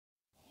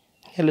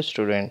Hello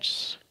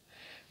students,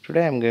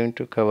 today I am going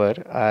to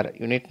cover our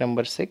unit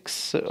number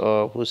 6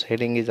 whose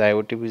heading is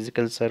IoT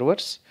physical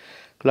servers,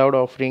 cloud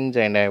offerings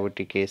and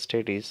IoT case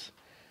studies.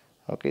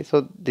 Okay,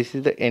 so this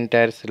is the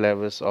entire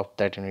syllabus of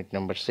that unit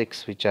number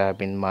 6 which I have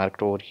been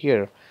marked over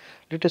here.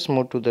 Let us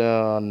move to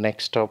the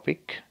next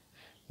topic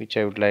which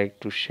I would like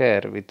to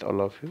share with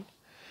all of you.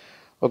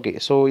 Okay,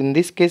 so in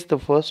this case the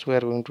first we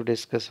are going to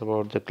discuss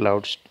about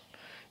the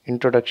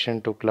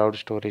introduction to cloud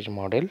storage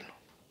model,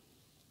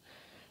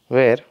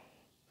 where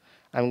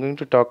I'm going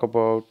to talk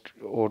about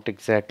what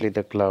exactly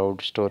the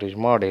cloud storage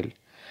model.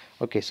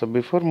 Okay, so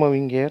before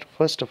moving here,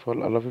 first of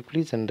all of you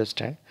please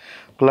understand,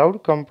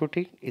 cloud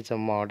computing is a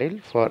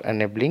model for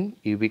enabling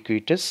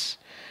ubiquitous,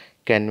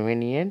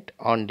 convenient,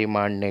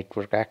 on-demand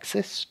network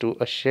access to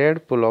a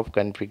shared pool of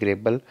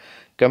configurable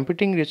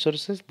computing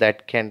resources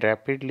that can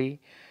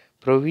rapidly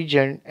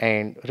provisioned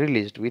and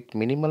released with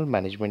minimal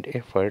management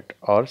effort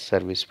or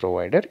service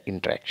provider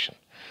interaction.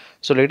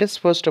 So let us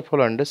first of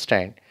all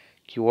understand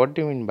what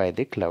do you mean by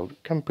the cloud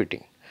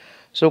computing.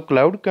 So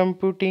cloud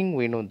computing,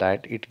 we know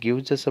that it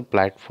gives us a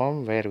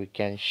platform where we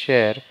can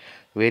share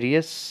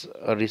various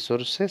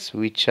resources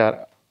which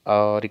are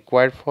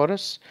required for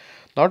us.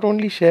 Not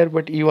only share,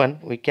 but even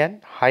we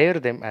can hire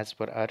them as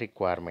per our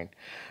requirement,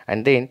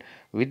 and then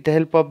with the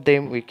help of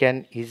them we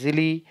can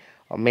easily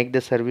make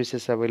the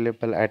services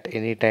available at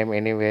any time,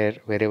 anywhere,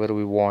 wherever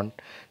we want.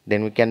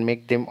 Then we can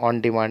make them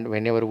on demand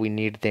whenever we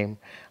need them,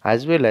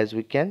 as well as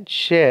we can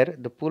share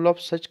the pool of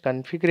such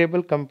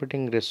configurable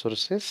computing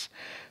resources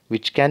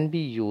which can be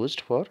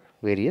used for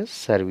various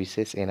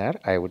services in our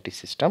IoT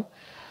system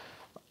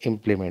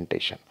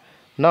implementation.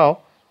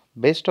 Now,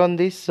 based on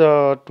this,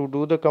 to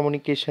do the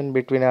communication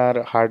between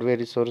our hardware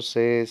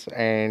resources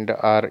and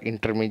our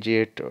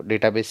intermediate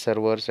database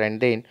servers,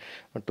 and then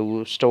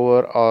to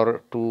store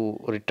or to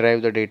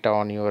retrieve the data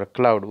on your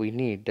cloud, we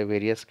need the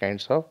various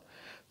kinds of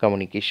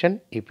communication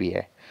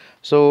API.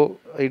 So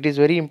it is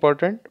very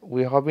important.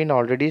 We have been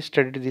already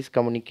studied this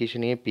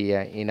communication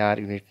API in our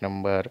unit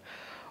number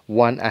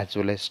 1 as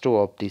well as 2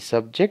 of the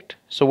subject.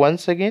 So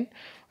once again,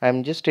 I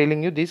am just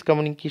telling you these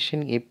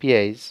communication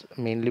APIs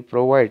mainly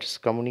provides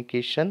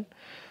communication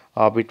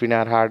between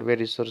our hardware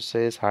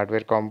resources,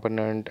 hardware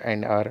component,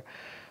 and our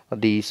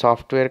the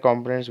software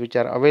components which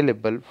are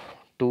available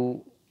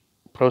to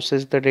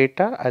process the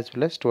data as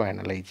well as to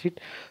analyze it.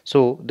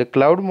 So the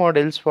cloud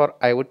models for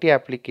IoT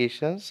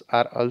applications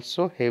are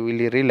also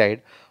heavily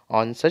relied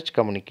on such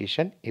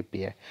communication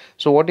API.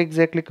 So what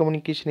exactly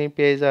communication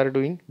APIs are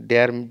doing? They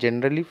are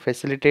generally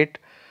facilitate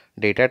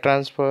data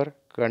transfer,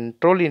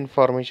 control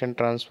information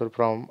transfer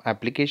from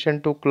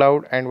application to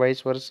cloud and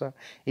vice versa,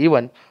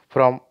 even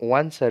from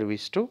one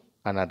service to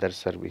another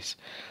service.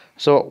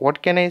 So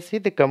what can I say?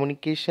 The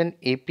communication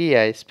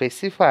API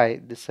specify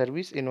the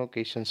service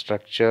invocation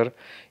structure.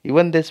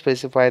 Even they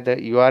specify the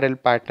URL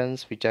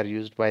patterns which are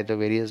used by the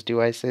various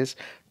devices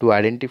to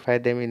identify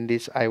them in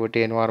this IoT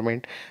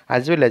environment,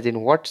 as well as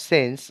in what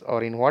sense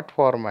or in what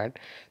format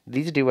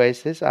these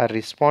devices are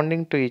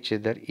responding to each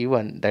other.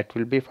 Even that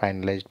will be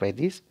finalized by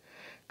these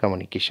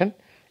communication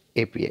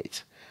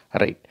APIs.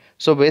 Right.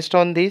 So based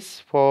on this,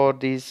 for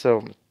these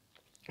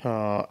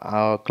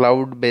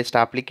cloud-based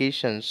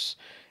applications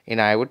in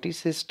IoT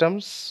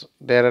systems,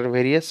 there are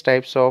various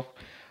types of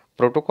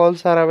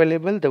protocols are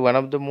available. The one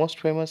of the most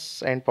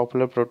famous and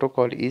popular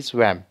protocol is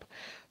WAMP.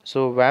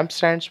 So WAMP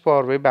stands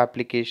for Web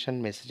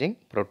Application Messaging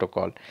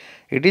Protocol.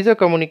 It is a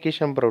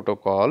communication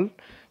protocol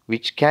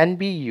which can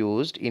be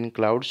used in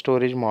cloud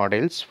storage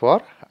models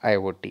for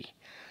IoT.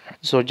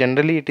 So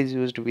generally it is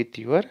used with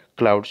your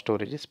cloud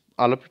storages.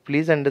 All of you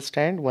please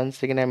understand,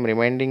 once again I am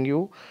reminding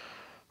you,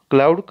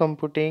 cloud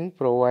computing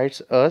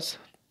provides us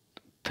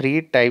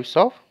three types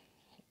of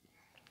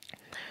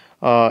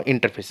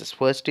interfaces.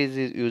 First is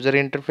user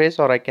interface,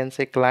 or I can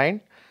say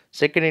client.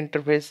 Second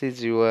interface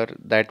is your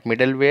that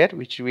middleware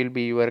which will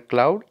be your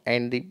cloud,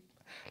 and the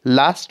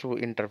last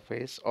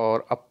interface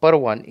or upper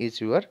one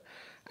is your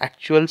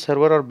actual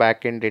server or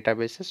backend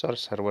databases or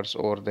servers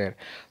over there.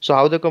 So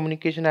how the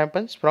communication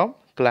happens from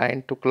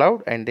client to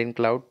cloud, and then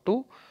cloud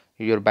to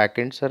your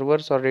backend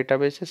servers or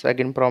databases,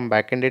 again from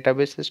backend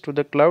databases to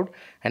the cloud,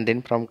 and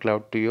then from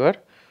cloud to your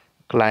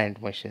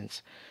client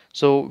machines.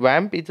 So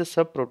WAMP is a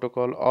sub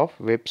protocol of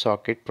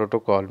WebSocket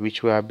protocol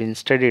which we have been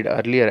studied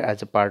earlier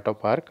as a part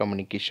of our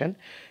communication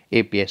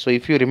API. So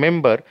if you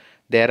remember,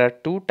 there are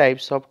two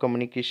types of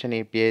communication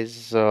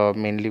APIs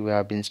mainly we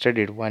have been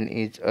studied. One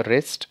is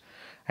REST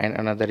and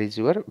another is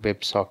your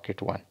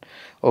WebSocket one.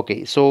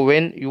 Okay, so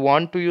when you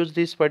want to use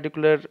this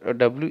particular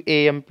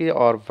WAMP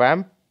or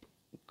WAMP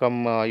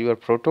your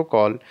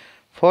protocol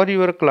for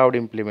your cloud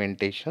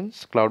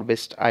implementations,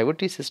 cloud-based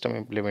IoT system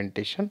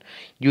implementation,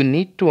 you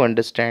need to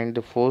understand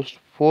the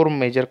four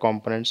major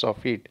components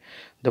of it.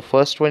 The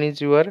first one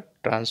is your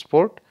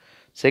transport,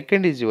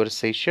 second is your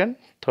session,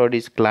 third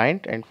is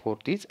client, and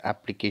fourth is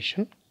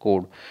application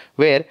code,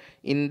 where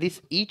in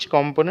this each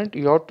component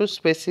you have to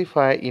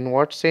specify in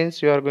what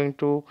sense you are going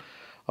to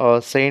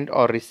send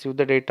or receive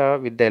the data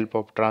with the help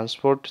of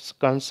transport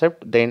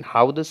concept, then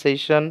how the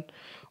session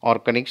or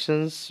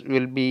connections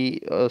will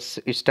be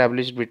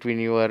established between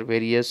your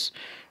various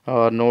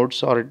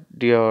nodes or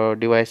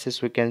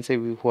devices, we can say,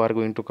 who are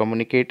going to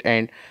communicate,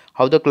 and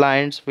how the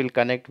clients will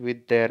connect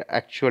with their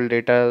actual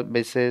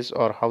databases,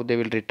 or how they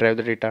will retrieve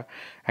the data,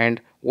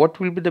 and what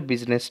will be the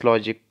business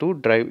logic to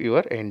drive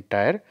your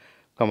entire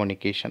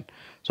communication.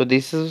 So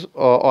this is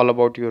all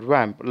about your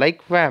WAMP.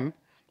 Like WAMP,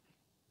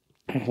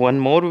 one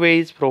more way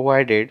is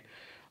provided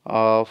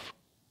of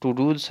to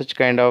do such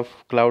kind of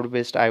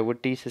cloud-based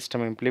IoT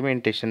system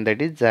implementation,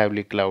 that is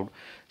Xively Cloud.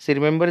 See,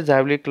 remember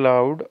Xively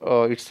Cloud,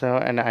 it's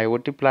an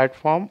IoT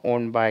platform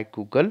owned by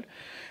Google,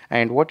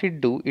 and what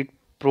it do, it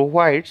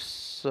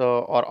provides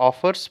or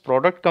offers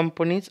product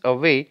companies a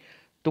way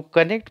to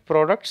connect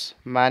products,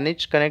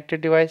 manage connected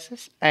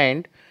devices,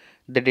 and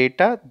the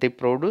data they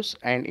produce,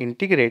 and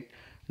integrate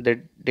the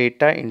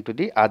data into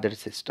the other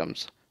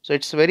systems. So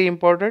it's very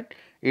important.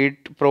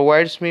 It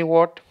provides me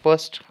what?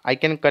 First, I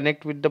can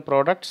connect with the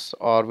products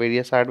or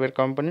various hardware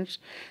components.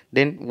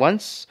 Then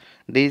once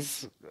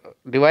these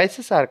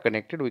devices are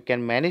connected, we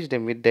can manage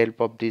them with the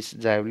help of this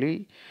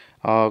Xively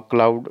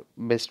cloud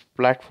based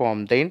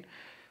platform. Then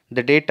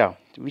the data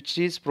which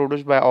is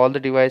produced by all the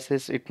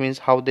devices, it means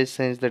how they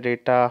sense the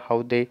data,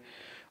 how they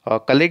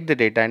collect the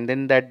data, and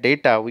then that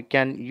data we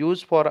can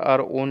use for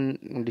our own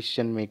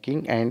decision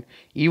making, and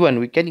even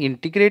we can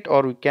integrate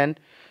or we can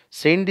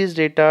send this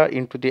data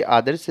into the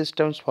other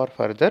systems for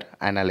further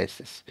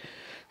analysis.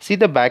 See,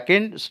 the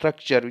backend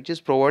structure which is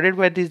provided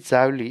by this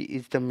Xively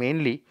is the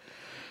mainly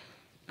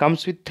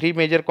comes with three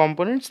major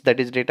components,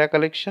 that is data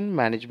collection,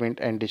 management,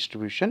 and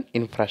distribution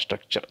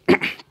infrastructure.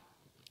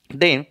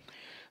 Then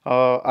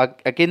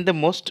again, the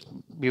most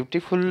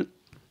beautiful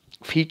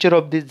feature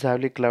of this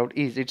Xively Cloud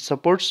is it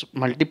supports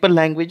multiple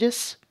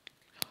languages.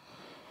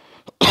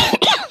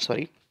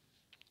 Sorry,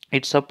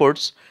 it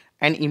supports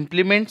and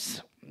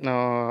implements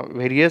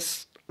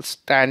various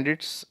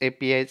standards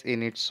APIs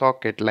in its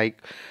socket, like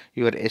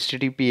your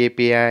HTTP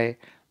API,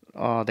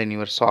 then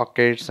your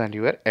sockets and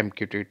your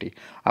MQTT.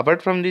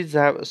 Apart from this,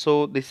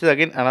 so this is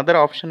again another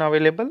option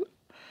available,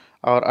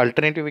 or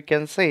alternative we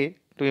can say,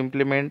 to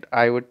implement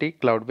IoT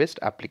cloud-based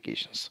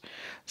applications.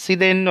 See,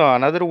 then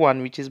another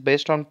one which is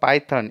based on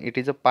Python. It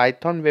is a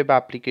Python web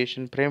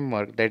application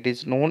framework that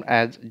is known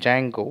as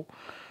Django.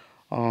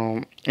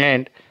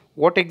 And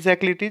what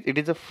exactly it is? It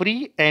is a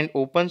free and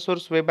open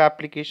source web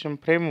application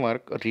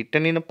framework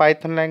written in a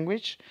Python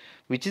language,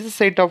 which is a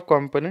set of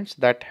components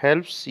that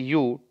helps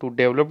you to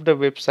develop the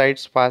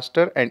websites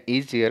faster and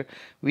easier,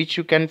 which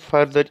you can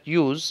further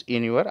use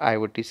in your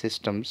IoT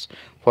systems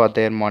for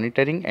their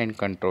monitoring and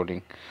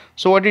controlling.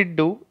 So what it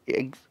do?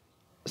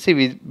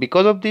 See,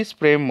 because of this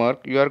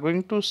framework, you are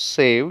going to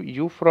save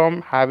you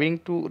from having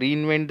to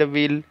reinvent the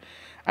wheel,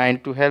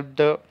 and to help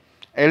the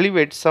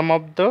elevate some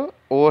of the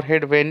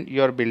overhead when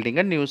you are building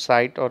a new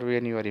site or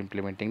when you are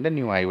implementing the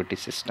new IoT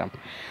system.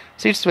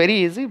 So it's very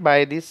easy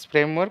by this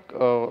framework,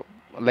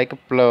 like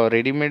a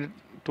ready-made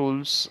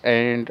tools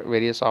and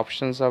various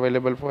options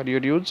available for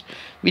your use,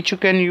 which you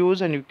can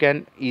use, and you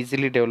can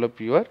easily develop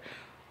your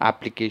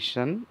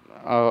application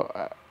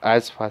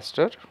as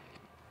faster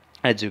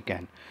as you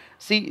can.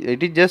 See,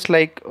 it is just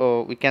like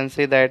we can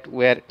say that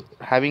we are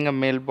having a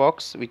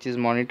mailbox which is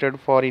monitored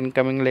for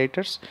incoming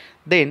letters.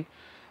 Then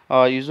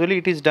usually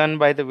it is done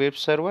by the web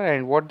server,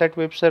 and what that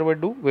web server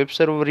do? Web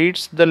server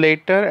reads the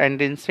letter and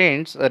then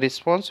sends a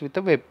response with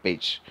a web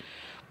page.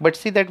 But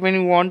see that when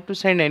you want to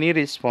send any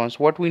response,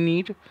 what we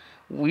need?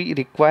 We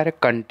require a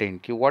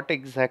content. What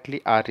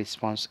exactly our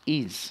response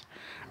is,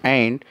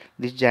 and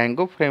this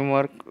Django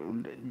framework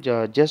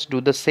just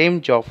do the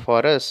same job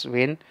for us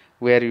when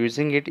we are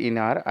using it in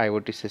our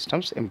IoT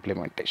systems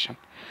implementation.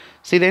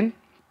 See, then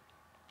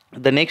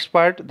the next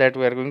part that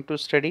we are going to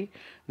study,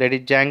 that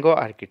is Django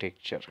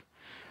architecture.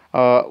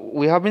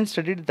 We have been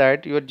studied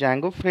that your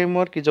Django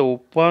framework is an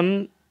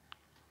open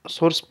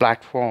source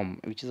platform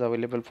which is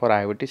available for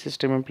IoT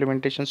system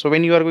implementation. So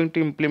when you are going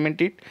to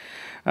implement it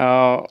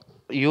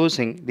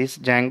using this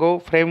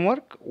Django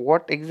framework,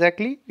 what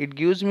exactly it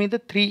gives me? The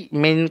three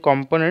main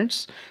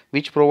components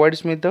which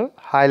provides me the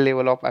high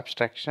level of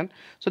abstraction.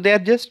 So they are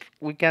just,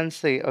 we can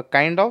say, a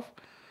kind of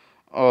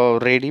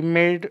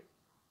ready-made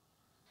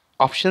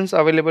options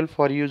available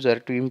for user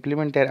to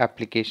implement their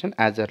application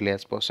as early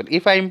as possible.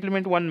 If I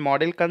implement one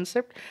model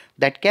concept,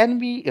 that can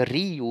be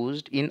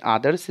reused in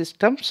other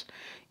systems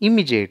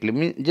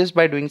immediately, just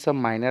by doing some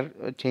minor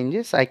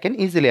changes I can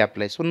easily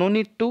apply. So no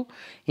need to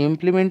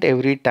implement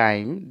every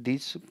time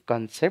these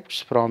concepts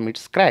from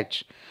its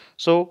scratch.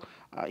 So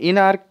in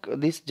our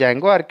this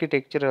Django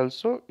architecture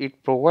also,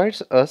 it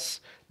provides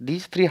us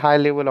these three high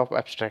level of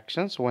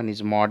abstractions. One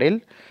is model,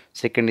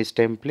 second is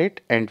template,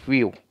 and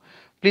view.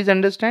 Please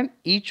understand,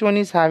 each one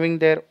is having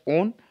their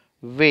own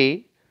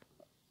way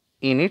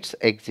in its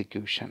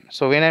execution.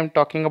 So when I'm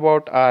talking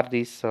about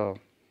this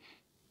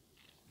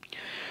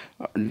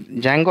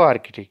Django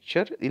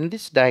architecture, in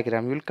this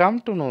diagram you will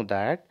come to know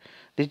that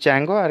the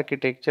Django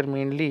architecture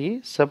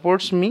mainly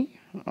supports me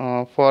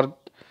for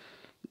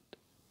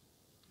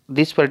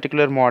this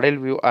particular model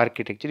view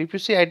architecture. If you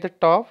see at the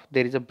top,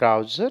 there is a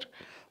browser.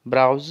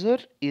 Browser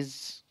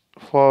is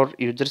for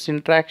users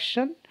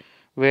interaction,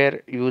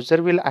 where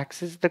user will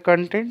access the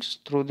contents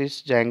through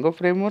this Django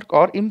framework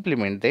or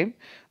implement them.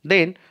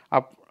 Then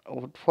up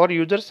for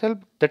users help,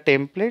 the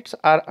templates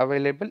are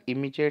available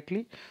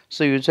immediately,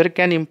 so user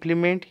can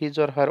implement his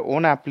or her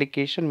own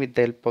application with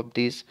the help of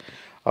these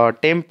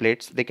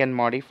templates. They can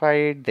modify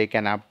it, they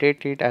can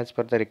update it as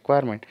per the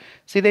requirement.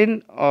 See,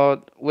 then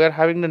we are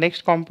having the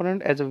next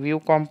component as a view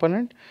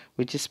component,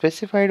 which is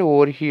specified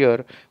over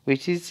here,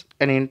 which is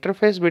an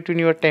interface between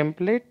your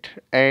template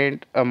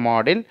and a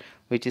model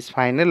which is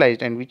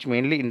finalized and which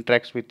mainly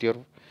interacts with your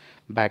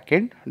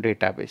backend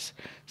database.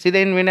 See,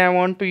 then when I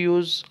want to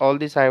use all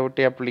this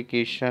IoT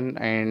application,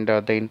 and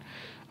then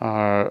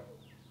uh,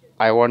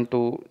 I want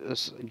to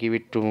give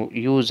it to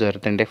user,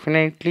 then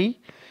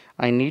definitely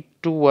I need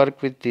to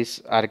work with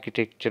this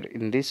architecture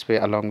in this way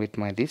along with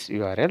my this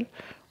URL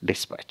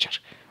dispatcher.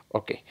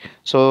 Okay,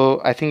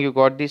 so I think you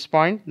got this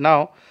point.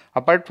 Now,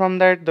 apart from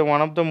that, the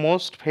one of the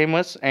most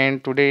famous,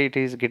 and today it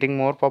is getting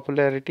more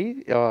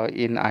popularity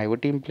in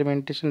IoT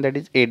implementation, that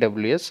is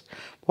AWS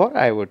for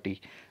IoT.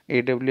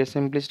 AWS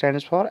simply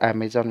stands for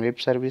Amazon Web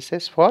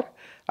Services for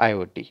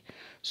IoT.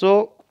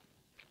 So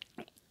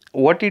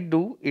what it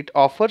do, it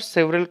offers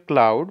several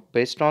cloud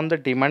based on the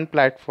demand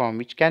platform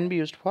which can be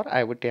used for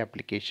IoT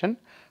application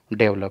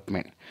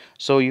development.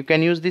 So you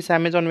can use this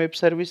Amazon Web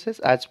Services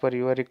as per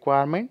your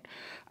requirement,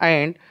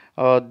 and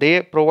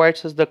they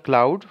provides us the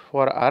cloud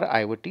for our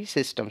IoT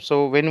system.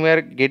 So when we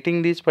are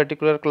getting these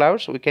particular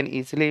clouds, we can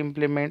easily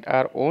implement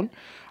our own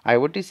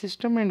IoT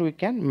system and we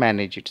can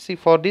manage it. See,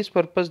 for this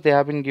purpose they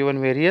have been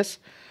given various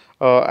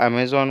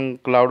Amazon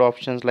cloud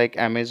options like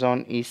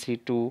Amazon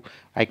EC2.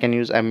 I can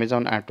use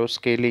Amazon auto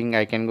scaling.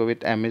 I can go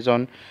with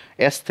Amazon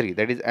S3,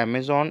 that is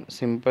Amazon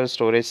simple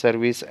storage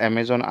service,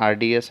 Amazon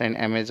RDS, and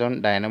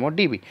Amazon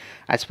DynamoDB.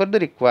 As per the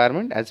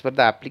requirement, as per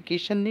the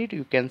application need,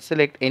 you can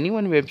select any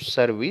one web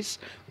service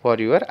for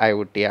your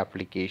IoT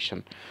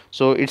application.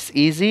 So it's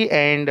easy,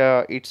 and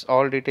its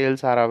all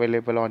details are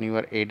available on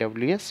your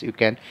AWS. You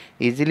can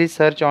easily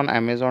search on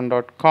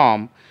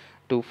amazon.com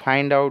to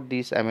find out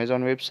these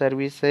Amazon Web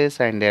Services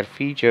and their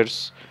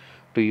features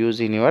to use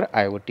in your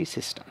IoT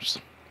systems.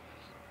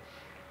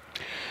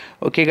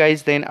 Okay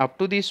guys, then up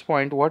to this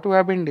point what we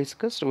have been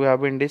discussed,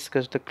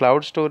 the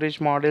cloud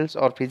storage models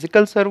or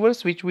physical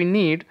servers which we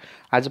need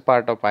as a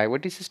part of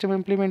IoT system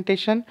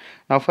implementation.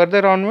 Now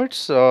further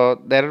onwards,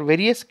 there are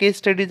various case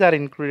studies are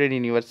included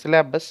in your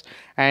syllabus,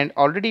 and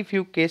already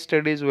few case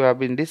studies we have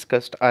been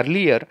discussed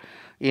earlier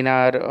in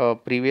our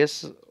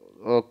previous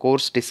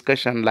course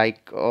discussion,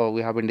 like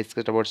we have been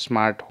discussed about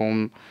smart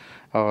home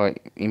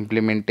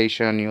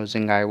implementation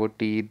using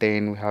IoT.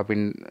 Then we have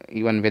been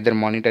even weather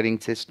monitoring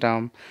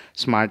system,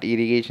 smart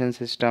irrigation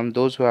system,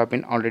 those who have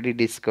been already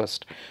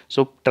discussed.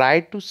 So try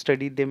to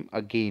study them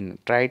again,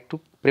 try to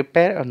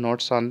prepare a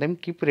notes on them,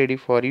 keep ready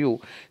for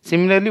you.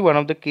 Similarly, one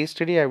of the case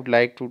study I would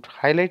like to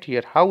highlight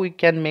here, how we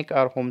can make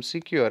our home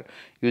secure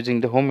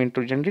using the home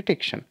intrusion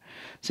detection.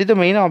 See, the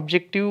main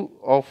objective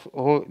of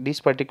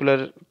this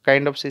particular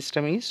kind of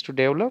system is to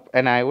develop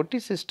an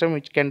IoT system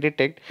which can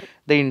detect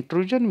the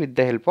intrusion with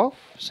the help of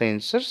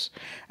sensors.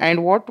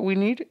 And what we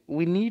need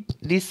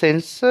these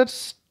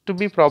sensors to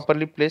be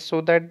properly placed so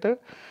that the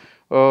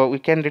we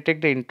can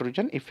detect the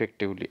intrusion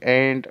effectively.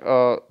 And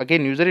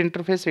again, user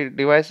interface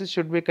devices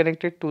should be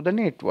connected to the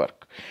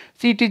network.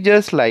 See, it is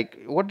just like,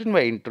 what do you mean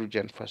by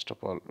intrusion? First of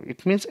all,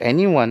 it means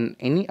anyone,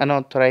 any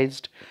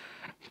unauthorized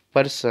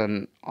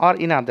person, or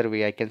in other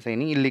way I can say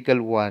any illegal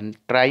one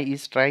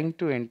is trying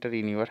to enter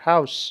in your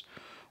house.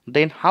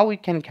 Then how we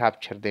can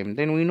capture them?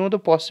 Then we know the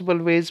possible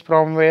ways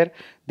from where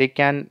they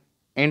can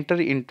enter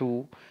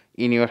into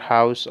in your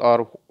house,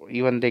 or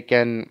even they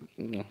can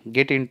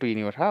get into in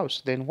your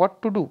house. Then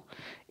what to do?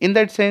 In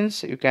that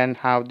sense, you can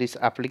have this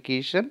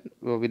application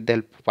with the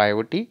help of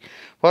IoT.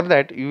 For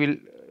that, you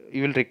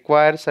will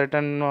require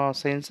certain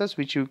sensors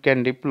which you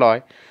can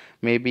deploy,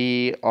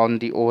 maybe on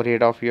the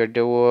overhead of your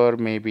door,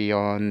 maybe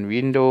on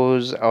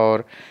windows,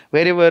 or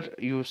wherever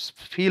you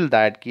feel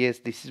that yes,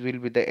 this will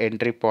be the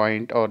entry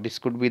point, or this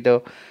could be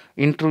the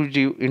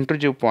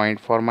intrusive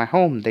point for my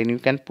home. Then you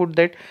can put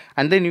that,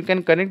 and then you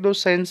can connect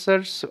those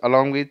sensors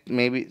along with,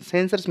 maybe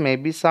sensors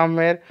maybe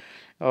somewhere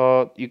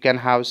you can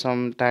have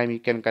some time, you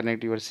can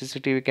connect your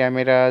CCTV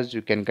cameras,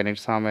 you can connect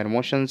somewhere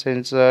motion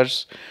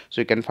sensors,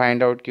 so you can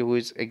find out who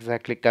is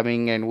exactly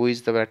coming and who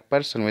is the right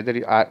person, whether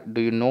you are,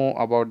 do you know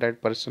about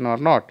that person or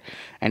not.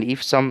 And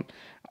if some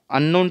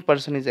unknown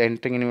person is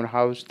entering in your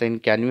house, then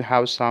can you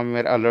have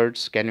somewhere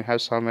alerts, can you have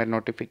somewhere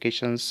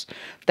notifications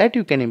that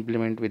you can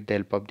implement with the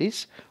help of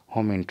this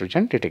home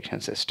intrusion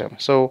detection system.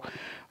 So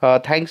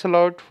thanks a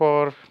lot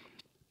for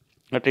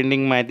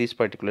attending my this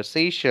particular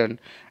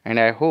session, and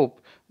I hope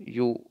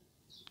you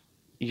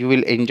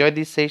will enjoy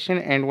this session.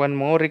 And one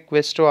more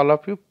request to all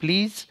of you,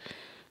 please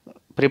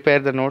prepare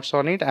the notes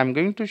on it. I'm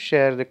going to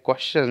share the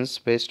questions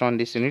based on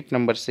this unit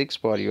number 6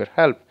 for your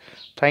help.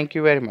 Thank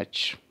you very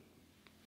much.